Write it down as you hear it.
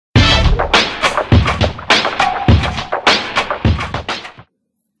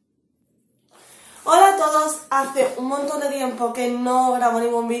Hace un montón de tiempo que no grabo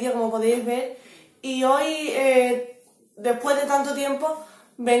ningún vídeo, como podéis ver, y hoy, después de tanto tiempo,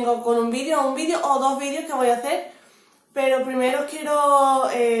 vengo con un vídeo o dos vídeos que voy a hacer. Pero primero quiero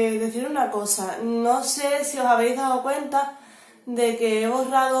decir una cosa. No sé si os habéis dado cuenta de que he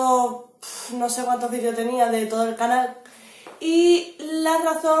borrado no sé cuántos vídeos tenía de todo el canal, y la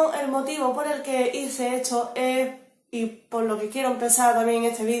razón, el motivo por el que hice esto es, y por lo que quiero empezar también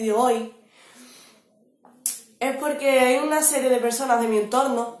este vídeo hoy, es porque hay una serie de personas de mi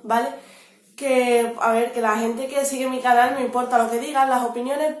entorno, ¿vale? Que, a ver, que la gente que sigue mi canal me importa lo que digan, las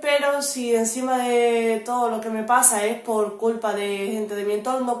opiniones, pero si encima de todo lo que me pasa es por culpa de gente de mi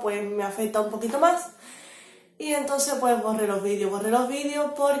entorno, pues me afecta un poquito más. Y entonces pues borré los vídeos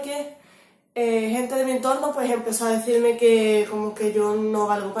porque gente de mi entorno pues empezó a decirme que como que yo no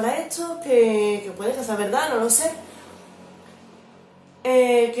valgo para esto, que puede que sea verdad, no lo sé.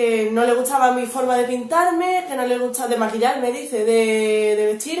 Que no le gustaba mi forma de pintarme, que no le gustaba de maquillarme, dice,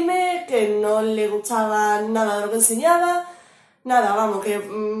 de vestirme, que no le gustaba nada de lo que enseñaba, nada, vamos,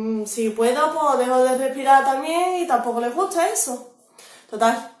 que si puedo pues dejo de respirar también y tampoco les gusta eso.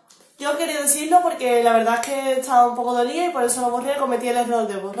 Total, yo quería decirlo porque la verdad es que estaba un poco dolida y por eso lo borré, cometí el error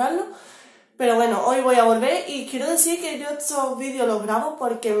de borrarlo. Pero bueno, hoy voy a volver y quiero decir que yo estos vídeos los grabo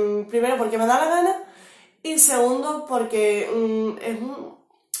porque, primero porque me da la gana, y segundo porque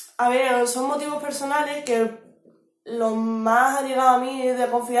a ver, son motivos personales que los más allegados a mí de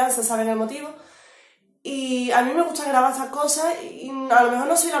confianza saben el motivo. Y a mí me gusta grabar estas cosas y a lo mejor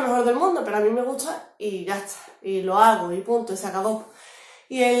no soy la mejor del mundo, pero a mí me gusta y ya está. Y lo hago y punto, y se acabó.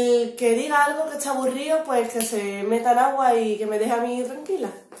 Y el que diga algo que está aburrido, pues que se meta en agua y que me deje a mí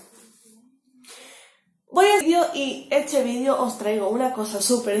tranquila. Voy a vídeo y este vídeo os traigo una cosa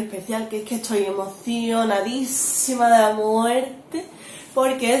súper especial, que es que estoy emocionadísima de la muerte,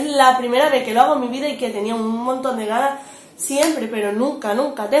 porque es la primera vez que lo hago en mi vida y que tenía un montón de ganas siempre, pero nunca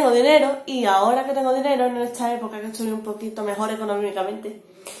tengo dinero, y ahora que tengo dinero, en esta época que estoy un poquito mejor económicamente,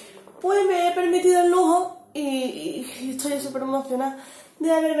 pues me he permitido el lujo y estoy súper emocionada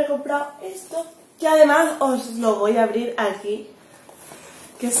de haberme comprado esto, que además os lo voy a abrir aquí.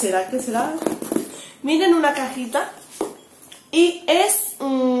 ¿Qué será? ¿Qué será? Miren, una cajita, y es,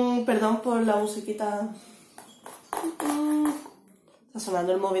 perdón por la musiquita, está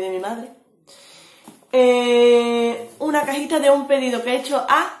sonando el móvil de mi madre, una cajita de un pedido que he hecho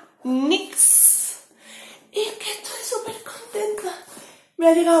a NYX, y es que estoy súper contenta, me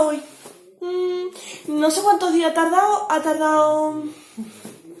ha llegado hoy, no sé cuántos días ha tardado,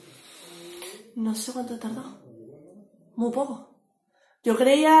 no sé cuánto ha tardado, muy poco. Yo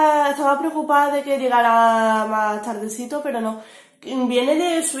estaba preocupada de que llegara más tardecito, pero no. Viene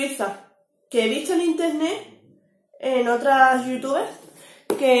de Suiza, que he visto en internet, en otras youtubers,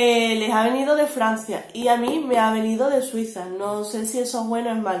 que les ha venido de Francia, y a mí me ha venido de Suiza. No sé si eso es bueno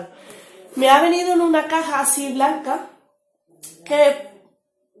o es malo. Me ha venido en una caja así blanca, que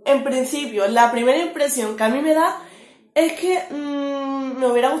en principio, la primera impresión que a mí me da es que me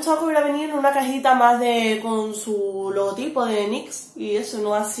hubiera gustado que hubiera venido en una cajita más con su logotipo de NYX, y eso,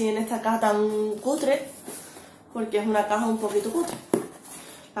 no así en esta caja tan cutre, porque es una caja un poquito cutre,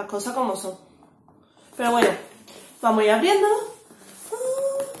 las cosas como son. Pero bueno, vamos a ir abriéndolo,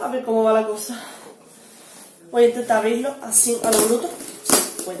 a ver cómo va la cosa. Voy a intentar abrirlo así a lo bruto.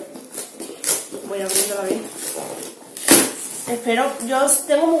 Bueno, voy a abriéndolo bien. Espero, yo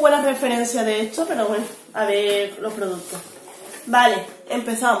tengo muy buenas referencias de esto, pero bueno, a ver los productos. Vale,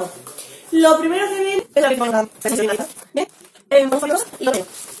 empezamos. Lo primero que viene es la bien, y lo tengo.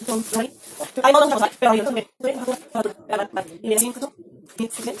 Hay dos cosas, pero hay otros que y viene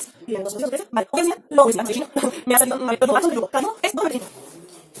así, me ha salido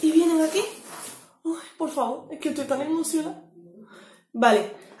y vienen aquí. Uy, por favor, es que estoy tan emocionada.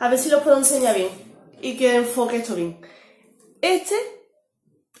 Vale, a ver si los puedo enseñar bien y que enfoque esto bien. Este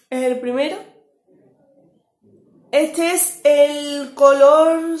es el primero. Este es el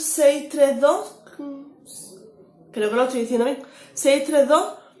color 632. Creo que lo estoy diciendo bien.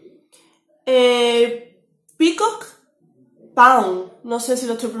 632. Peacock Pound. No sé si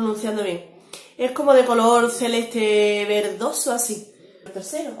lo estoy pronunciando bien. Es como de color celeste verdoso, así. El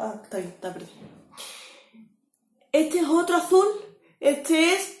tercero. Ah, está bien, está perdido. Este es otro azul.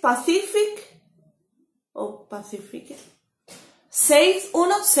 Este es Pacific. O Pacific.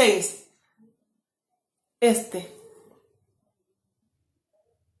 616. Este.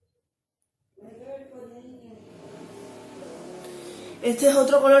 Este es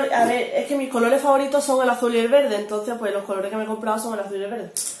otro color. A ver, es que mis colores favoritos son el azul y el verde. Entonces, pues los colores que me he comprado son el azul y el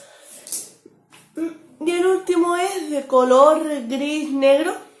verde. Y el último es de color gris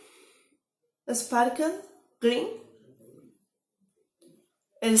negro. Sparkle. Green.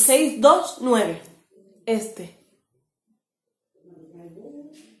 El 629. Este.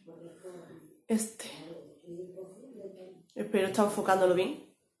 Espero estar enfocándolo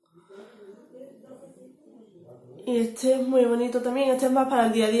bien. Y este es muy bonito también. Este es más para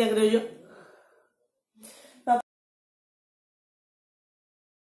el día a día, creo yo.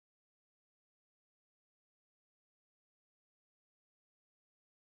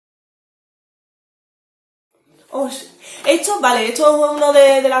 Esto es uno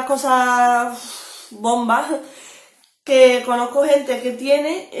de las cosas bombas, que conozco gente que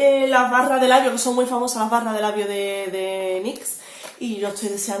tiene las barras de labio, que son muy famosas las barras de labio de NYX, y yo estoy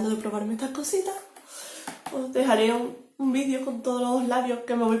deseando de probarme estas cositas. Os dejaré un vídeo con todos los labios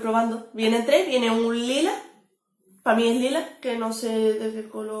que me voy probando. Vienen tres, viene un lila, para mí es lila, que no sé de qué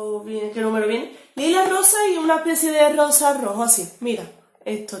color viene, qué número viene, lila, rosa y una especie de rosa rojo, así, mira,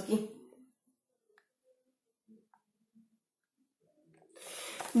 esto aquí.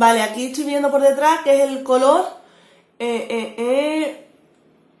 Vale, aquí estoy viendo por detrás que es el color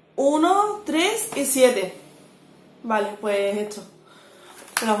 1, 3 y 7. Vale, pues esto.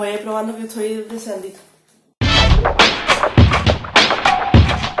 Me las voy a ir probando que estoy deseandita.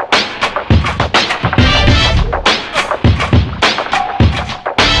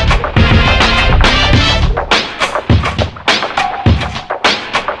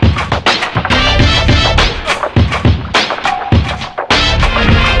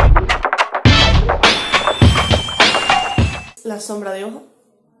 La sombra de ojo.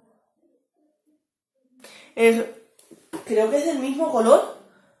 Creo que es del mismo color.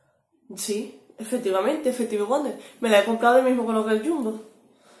 Sí, efectivamente, Effective Wonder. Me la he comprado del mismo color que el Jumbo.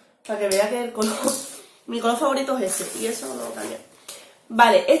 Para que vea que el color... Mi color favorito es ese. Y eso no lo cambia.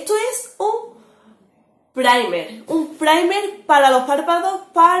 Vale, esto es un primer. Un primer para los párpados,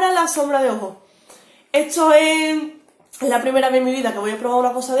 para la sombra de ojo. Esto es la primera vez en mi vida que voy a probar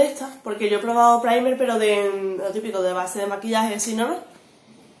una cosa de estas, porque yo he probado primer, pero de lo típico, de base de maquillaje, así, ¿no?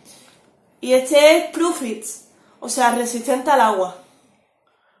 Y este es Proof It, o sea, resistente al agua.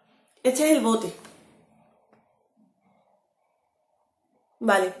 Este es el bote.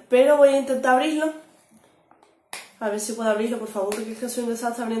 Vale, pero voy a intentar abrirlo. A ver si puedo abrirlo, por favor, porque es que soy un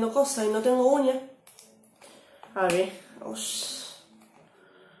desastre abriendo cosas y no tengo uñas. A ver,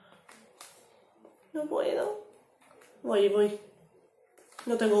 no puedo. Voy.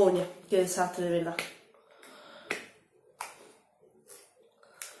 No tengo uñas. Qué desastre, de verdad.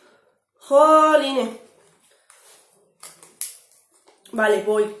 ¡Jolines! Vale,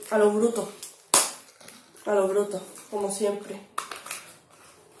 voy. A lo bruto. A lo bruto, como siempre.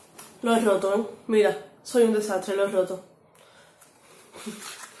 Lo he roto, ¿eh? Mira, soy un desastre, lo he roto.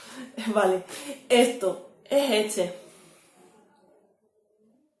 Vale, esto es este.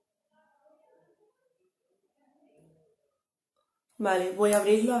 Vale, voy a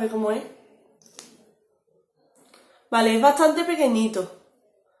abrirlo a ver cómo es. Vale, es bastante pequeñito.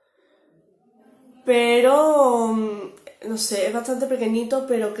 Pero, no sé, es bastante pequeñito,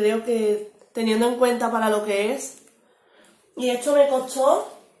 pero creo que teniendo en cuenta para lo que es. Y esto me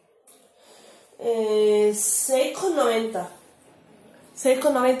costó 6,90.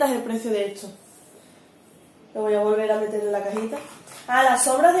 6,90 es el precio de esto. Lo voy a volver a meter en la cajita. Ah, las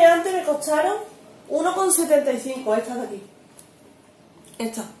sombras de antes me costaron 1,75, estas de aquí.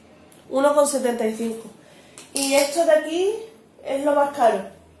 Esta, 1,75. Y esto de aquí es lo más caro,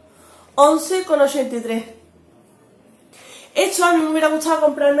 11,83. Esto a mí me hubiera gustado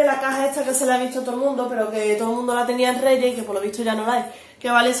comprarme la caja esta que se la ha visto a todo el mundo, pero que todo el mundo la tenía en Reyes y que por lo visto ya no la hay,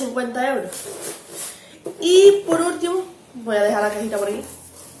 que vale 50 euros. Y por último, voy a dejar la cajita por aquí.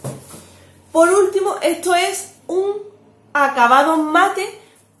 Por último, esto es un acabado mate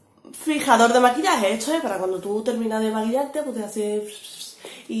fijador de maquillaje. Esto es para cuando tú terminas de maquillarte, pues te haces...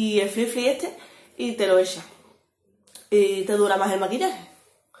 y el fli este, y te lo echas. Y te dura más el maquillaje.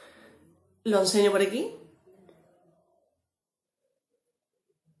 Lo enseño por aquí.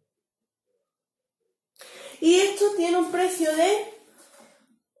 Y esto tiene un precio de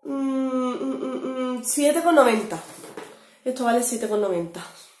 7,90. Esto vale 7,90.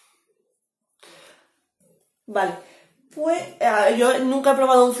 Vale. Pues yo nunca he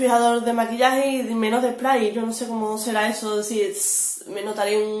probado un fijador de maquillaje y menos de spray. Yo no sé cómo será eso, si me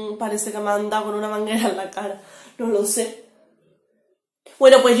notaré parece que me han dado con una manguera en la cara. No lo sé.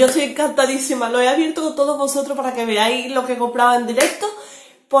 Bueno, pues yo estoy encantadísima. Lo he abierto con todos vosotros para que veáis lo que he comprado en directo,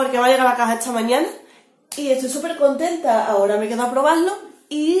 porque me ha llegado la caja esta mañana y estoy súper contenta. Ahora me queda probarlo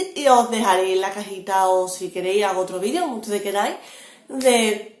y os dejaré en la cajita, o si queréis hago otro vídeo, como ustedes queráis,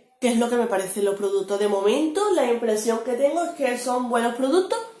 de qué es lo que me parecen los productos. De momento la impresión que tengo es que son buenos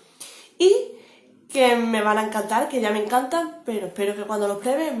productos y que me van a encantar, que ya me encantan, pero espero que cuando los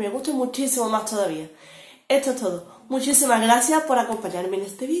pruebe me guste muchísimo más todavía. Esto es todo. Muchísimas gracias por acompañarme en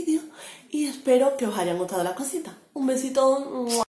este vídeo y espero que os hayan gustado las cositas. Un besito.